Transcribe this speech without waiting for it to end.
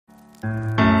Alright,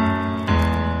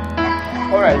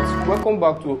 welcome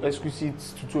back to Exquisite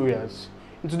tutorials.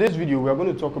 In today's video, we are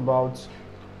going to talk about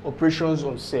operations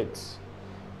on sets.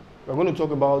 We're going to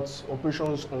talk about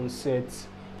operations on sets.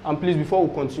 And please, before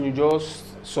we continue, just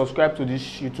subscribe to this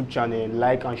YouTube channel,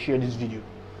 like and share this video.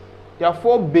 There are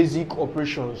 4 basic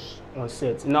operations on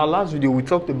sets. In our last video, we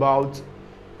talked about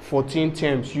 14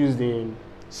 terms used in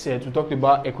sets. We talked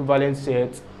about equivalent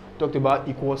sets, we talked about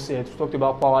equal sets, we talked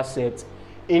about power sets.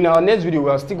 In our next video, we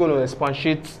are still going to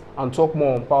expatiate and talk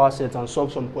more on power sets and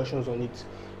solve some questions on it.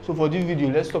 So for this video,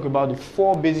 let's talk about the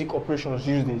 4 basic operations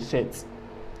used in sets.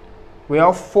 We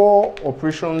have 4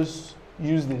 operations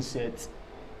used in sets.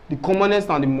 The commonest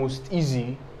and the most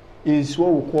easy is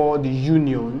what we call the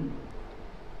union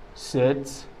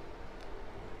set.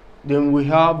 Then we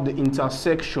have the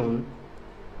intersection.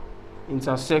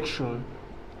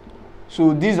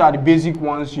 So these are the basic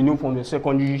ones you know from the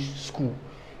secondary school.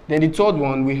 Then the third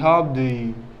one, we have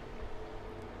the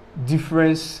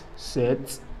difference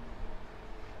set.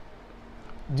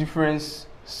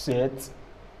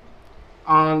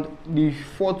 And the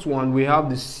fourth one, we have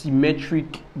the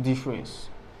symmetric difference.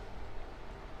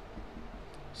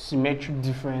 Symmetric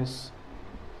difference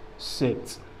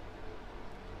set.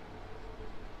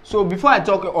 So before I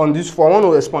talk on this 4, I want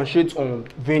to expatiate on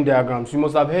Venn diagrams. You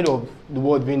must have heard of the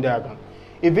word Venn diagram.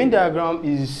 A Venn diagram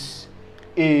is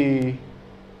a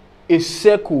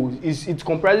circle. It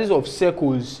comprises of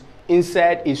circles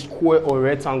inside a square or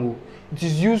rectangle. It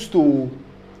is used to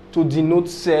denote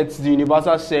sets, the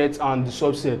universal set and the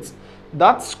subsets.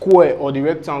 That square or the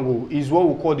rectangle is what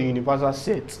we call the universal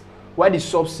set, while the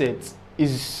subset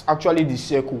is actually the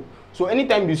circle. So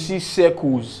anytime you see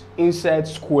circles inside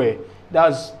square,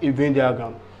 that's a Venn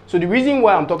diagram. So the reason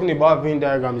why I'm talking about Venn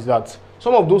diagram is that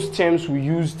some of those terms we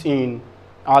used in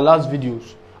our last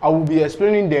videos, I will be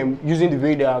explaining them using the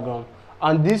Venn diagram.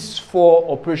 And these 4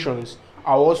 operations,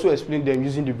 I'll also explain them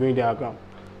using the Venn diagram.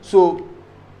 So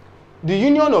the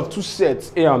union of 2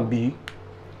 sets A and B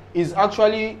is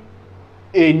actually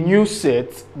a new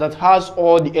set that has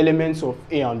all the elements of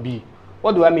A and B.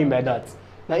 What do I mean by that?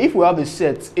 Now, if we have a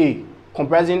set A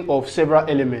comprising of several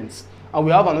elements, and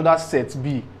we have another set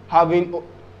B having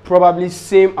probably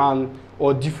same and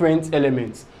or different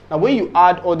elements. Now, when you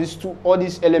add all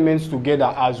these elements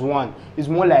together as one, it's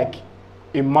more like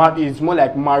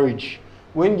marriage.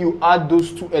 When you add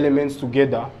those 2 elements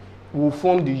together, we will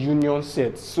form the union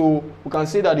set. So we can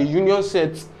say that the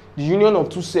union of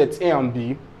 2 sets A and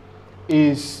B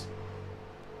is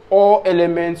all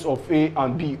elements of A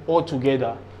and B all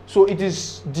together. So it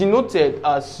is denoted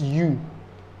as U.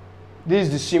 This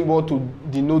is the symbol to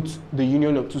denote the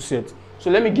union of 2 sets. So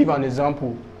let me give an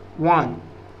example. 1.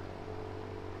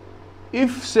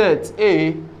 If set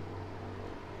A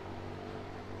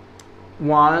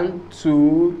 1,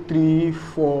 2, 3,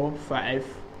 4, 5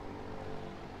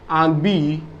 and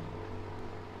B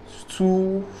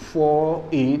 2, 4,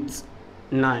 8,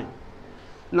 9.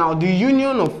 Now the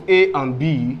union of A and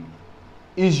B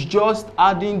is just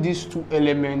adding these 2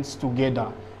 elements together.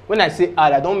 When I say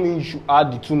add, I don't mean you should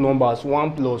add the 2 numbers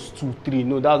 1 plus 2, 3.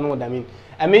 No, that's not what I mean.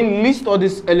 I mean list all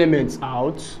these elements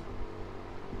out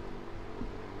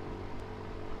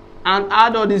and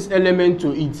add all these elements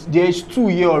to it. There is 2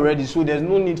 here already, so there's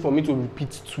no need for me to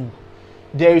repeat 2.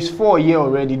 There is 4 here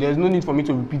already, there's no need for me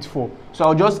to repeat 4. So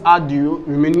I'll just add the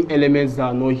remaining elements that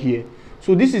are not here.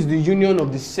 So this is the union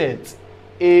of the set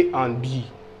A and B.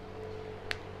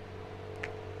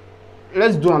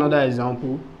 Let's do another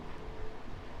example.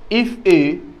 If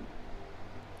A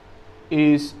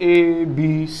is A,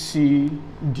 B, C,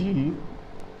 D,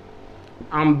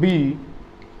 and B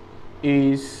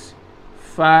is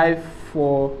 5,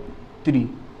 4, 3,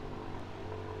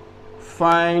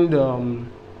 find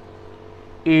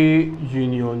A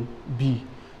union B.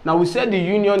 Now we said the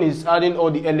union is adding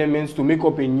all the elements to make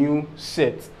up a new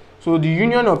set. So the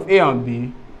union of A and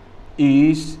B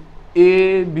is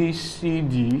A, B, C,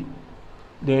 D,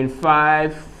 then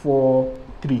 5, 4,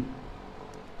 3.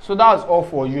 So that's all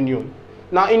for union.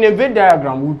 Now in a Venn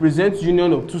diagram, we present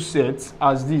union of 2 sets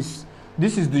as this.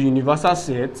 This is the universal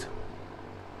set,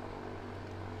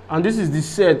 and this is the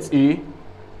set A,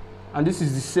 and this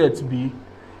is the set B.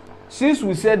 Since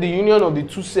we said the union of the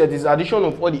 2 sets is addition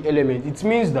of all the elements, it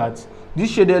means that this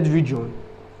shaded region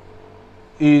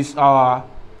is our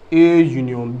A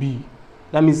union B.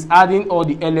 That means adding all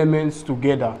the elements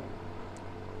together.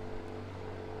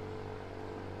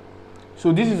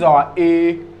 So this is our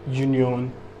A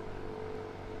union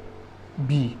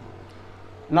B.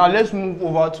 Now let's move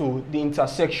over to the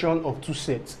intersection of 2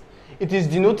 sets. It is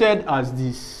denoted as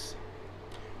this.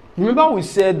 Remember we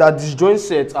said that disjoint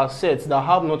sets are sets that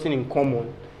have nothing in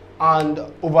common, and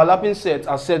overlapping sets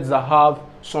are sets that have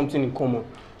something in common.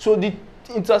 So the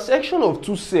intersection of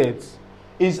two sets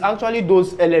is actually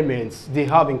those elements they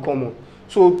have in common.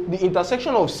 So the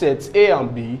intersection of sets A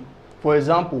and B, for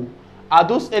example, are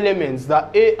those elements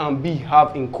that A and B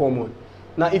have in common.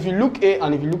 Now if you look A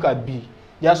and if you look at B,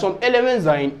 there are some elements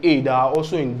that are in A that are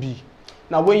also in B.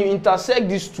 Now when you intersect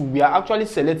these two, we are actually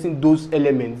selecting those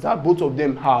elements that both of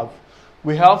them have.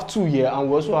 We have 2 here and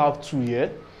we also have 2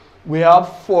 here. We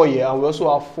have 4 here and we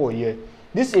also have 4 here.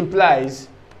 This implies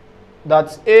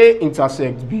that A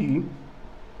intersect B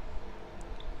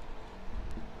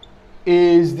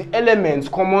is the elements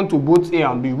common to both A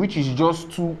and B, which is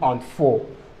just 2 and 4.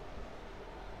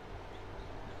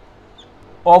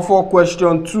 Or for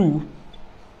question 2,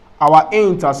 our A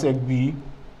intersect B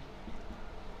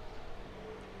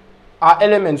are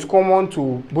elements common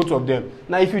to both of them.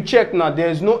 Now if you check now, there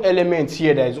is no element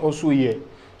here that is also here.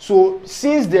 So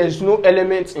since there is no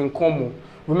element in common,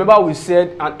 remember we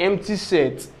said an empty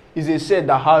set is a set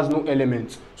that has no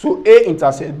elements. So A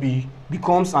intersect B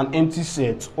becomes an empty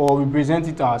set, or we present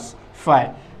it as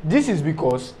phi. This is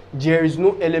because there is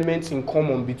no element in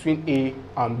common between A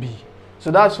and B.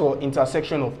 So that's for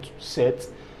intersection of sets.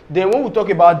 Then when we talk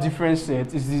about different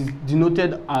sets, it is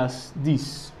denoted as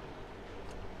this.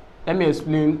 Let me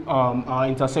explain our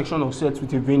intersection of sets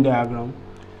with a Venn diagram.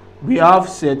 We have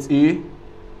set A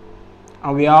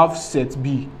and we have set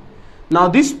B. Now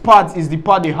this part is the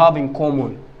part they have in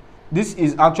common. This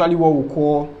is actually what we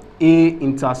call A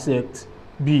intersect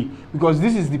B, because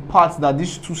this is the part that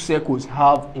these two circles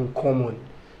have in common.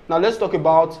 Now let's talk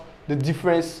about the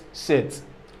difference sets.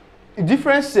 The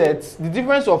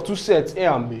difference of two sets A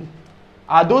and B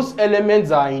are those elements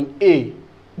that are in A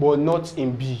but not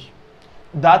in B.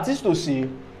 That is to say,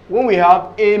 when we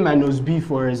have A minus B,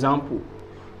 for example,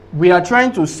 we are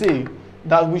trying to say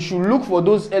that we should look for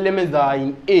those elements that are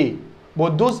in A,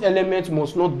 but those elements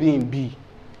must not be in B.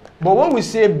 But when we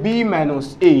say B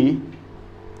minus A,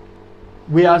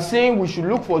 we are saying we should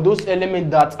look for those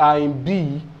elements that are in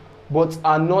B but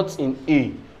are not in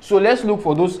A. So let's look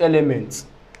for those elements.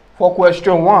 For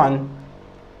question 1,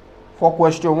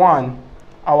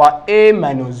 our A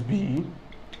minus B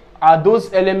are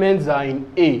those elements that are in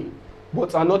A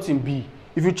but are not in B.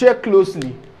 If you check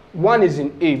closely, 1 is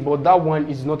in A but that 1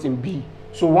 is not in B.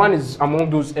 So 1 is among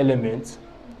those elements.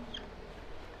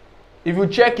 If you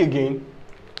check again,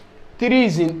 3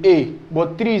 is in A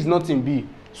but 3 is not in B.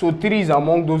 So 3 is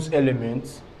among those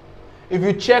elements. If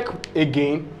you check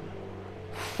again,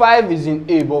 5 is in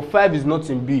A but 5 is not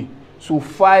in B. So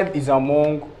 5 is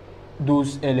among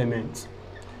those elements.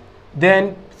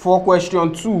 Then for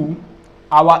question 2,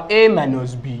 our A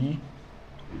minus B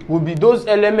will be those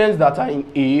elements that are in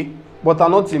A but are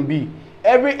not in B.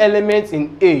 Every element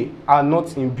in A are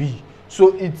not in B.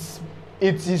 So it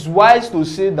is wise to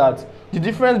say that the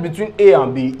difference between A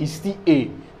and B is still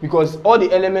A, because all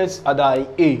the elements that are in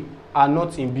A are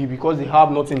not in B because they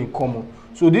have nothing in common.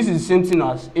 So this is the same thing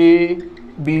as A,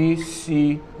 B,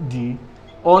 C, D.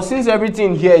 Or since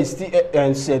everything here is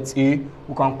still set A,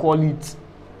 we can call it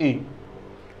A.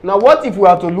 Now what if we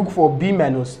are to look for B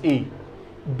minus A?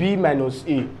 B minus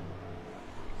A.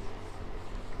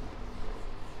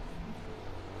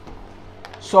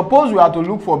 Suppose we are to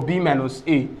look for B minus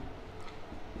A.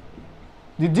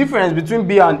 The difference between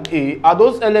B and A are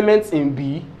those elements in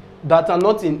B that are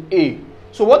not in A.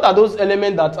 So what are those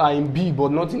elements that are in B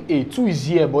but not in A? 2 is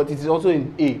here but it is also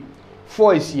in A.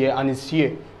 4 is here and it's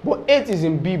here. But 8 is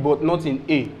in B but not in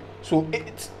A. So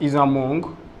 8 is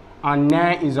among and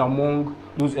 9 is among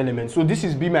those elements. So this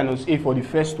is B minus A for the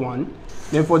first one.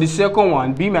 Then for the second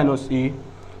one, B minus A,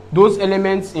 those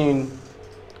elements in,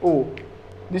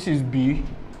 this is B,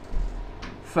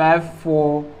 5,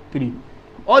 4, 3.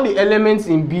 All the elements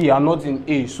in B are not in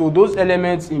A. So those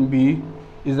elements in B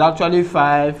is actually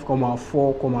 5,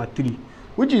 4, 3,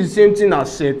 which is the same thing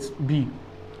as set B.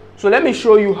 So let me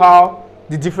show you how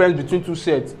the difference between two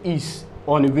sets is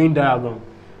on a Venn diagram.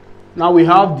 Now we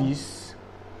have this,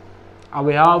 and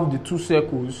we have the two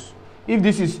circles. If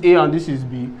this is A and this is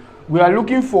B, we are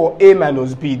looking for A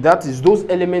minus B. That is those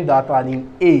elements that are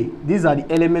in A. These are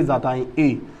the elements that are in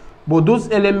A. But those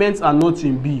elements are not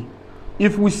in B.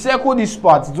 If we circle this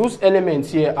part, those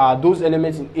elements here are those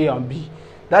elements in A and B.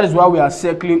 That is why we are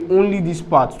circling only this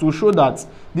part to show that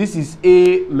this is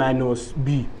A minus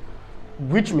B,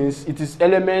 which means it is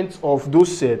elements of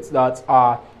those sets that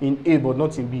are in A but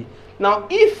not in B. Now,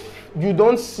 if you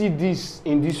don't see this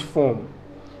in this form,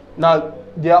 now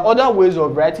there are other ways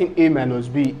of writing A minus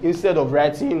B instead of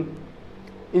writing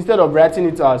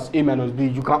it as A minus B.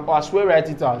 You can as well write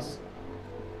it as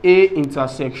A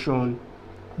intersection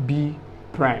B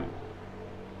prime.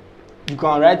 you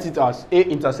can write it as A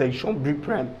intersection B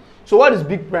prime. So what is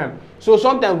B prime? So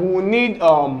sometimes we will need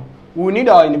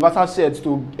our universal sets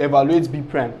to evaluate B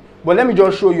prime. But let me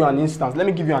just show you an instance. Let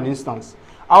me give you an instance.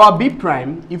 Our B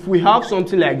prime, if we have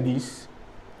something like this,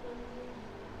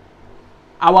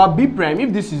 our B prime,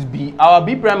 if this is B, our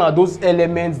B prime are those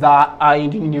elements that are in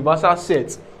the universal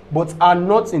set but are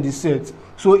not in the set.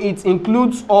 So it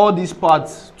includes all these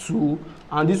parts too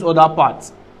and this other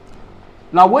part.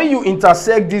 Now when you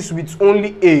intersect this with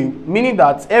only A, meaning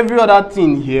that every other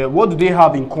thing here, what do they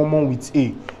have in common with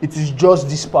A? It is just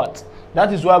this part.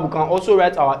 That is why we can also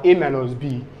write our A minus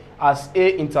B as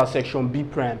A intersection B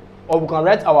prime, or we can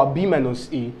write our B minus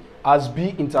A as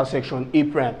B intersection A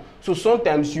prime. So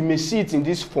sometimes you may see it in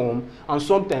this form and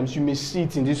sometimes you may see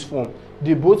it in this form.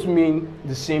 They both mean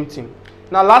the same thing.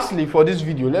 Now lastly, for this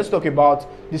video, let's talk about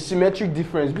the symmetric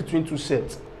difference between two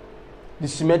sets. The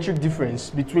symmetric difference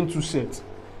between two sets.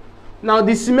 Now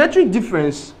the symmetric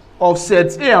difference of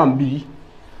sets A and B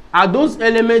are those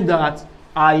elements that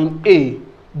are in A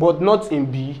but not in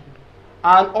B,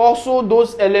 and also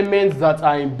those elements that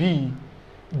are in B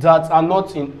that are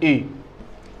not in A.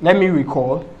 Let me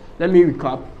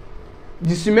recap.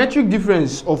 The symmetric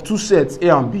difference of two sets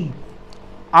A and B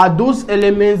are those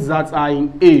elements that are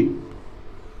in A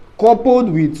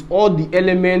coupled with all the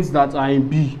elements that are in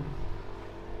B.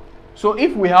 So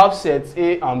if we have sets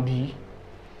A and B,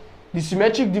 the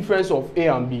symmetric difference of A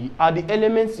and B are the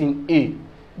elements in A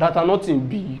that are not in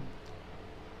B,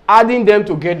 adding them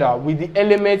together with the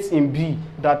elements in B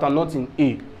that are not in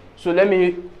A. So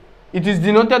it is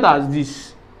denoted as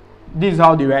this. This is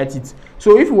how they write it.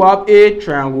 So if we have A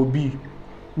triangle B,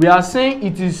 we are saying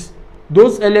it is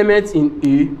those elements in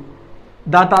A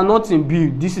that are not in B.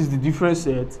 This is the different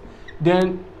set.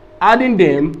 Then adding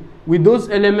them with those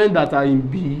elements that are in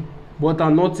B but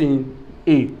are not in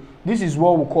A. This is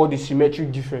what we call the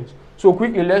symmetric difference. So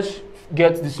quickly, let's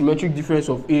get the symmetric difference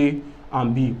of A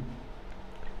and B.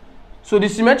 So the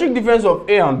symmetric difference of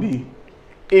A and B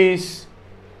is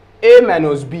A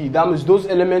minus B. That means those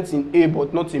elements in A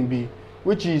but not in B,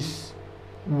 which is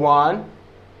 1,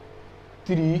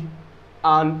 3,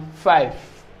 and 5.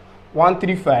 1,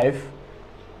 3, 5.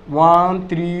 1,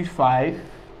 3, 5.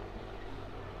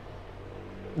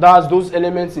 That's those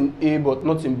elements in A but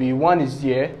not in B. 1 is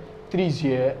here, 3 is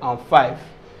here, and 5.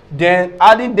 Then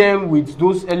adding them with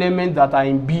those elements that are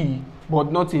in B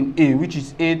but not in A, which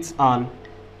is 8 and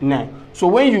 9. So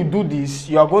when you do this,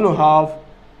 you are going to have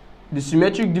the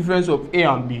symmetric difference of A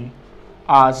and B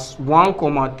as 1,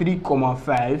 3,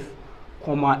 5,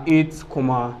 8,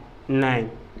 9.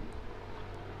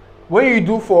 When you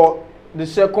do for the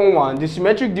second one, the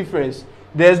symmetric difference,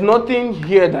 there's nothing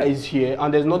here that is here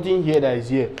and there's nothing here that is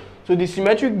here. So the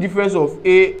symmetric difference of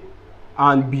A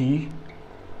and B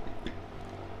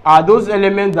are those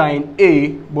elements that are in A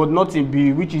but not in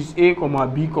B, which is A,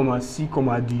 B, C,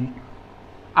 D.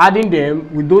 Adding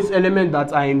them with those elements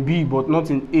that are in B but not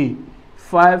in A,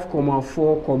 5,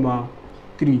 4,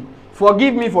 3.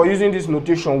 Forgive me for using this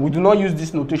notation. We do not use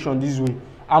this notation this way.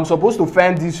 I'm supposed to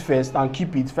find this first and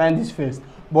keep it, find this first.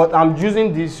 But I'm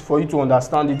using this for you to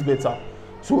understand it better.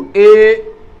 So A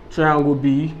triangle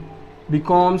B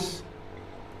becomes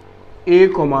A,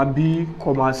 B,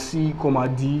 C,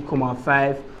 D,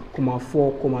 5,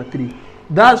 4, 3.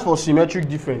 That's for symmetric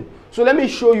difference. So let me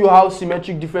show you how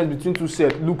symmetric difference between two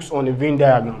sets looks on a Venn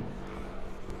diagram.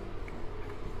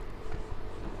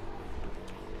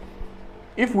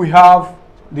 If we have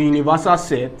the universal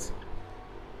set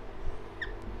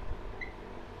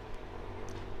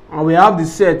and we have the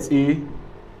set A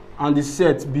and the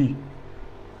set B,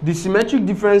 the symmetric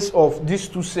difference of these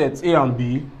two sets A and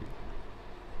B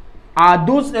are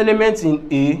those elements in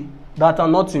A that are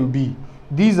not in B.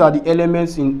 These are the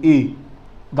elements in A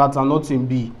that are not in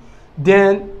B.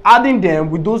 Then adding them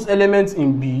with those elements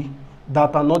in B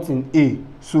that are not in A.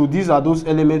 So these are those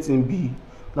elements in B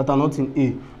that are not in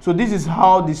A. So this is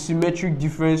how the symmetric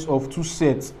difference of two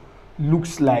sets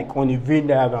looks like on a Venn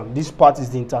diagram. This part is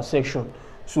the intersection.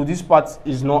 So this part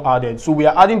is not added. So we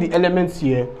are adding the elements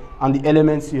here and the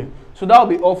elements here. So that will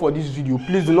be all for this video.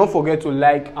 Please do not forget to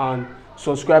like and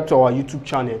subscribe to our YouTube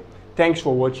channel. Thanks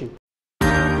for watching.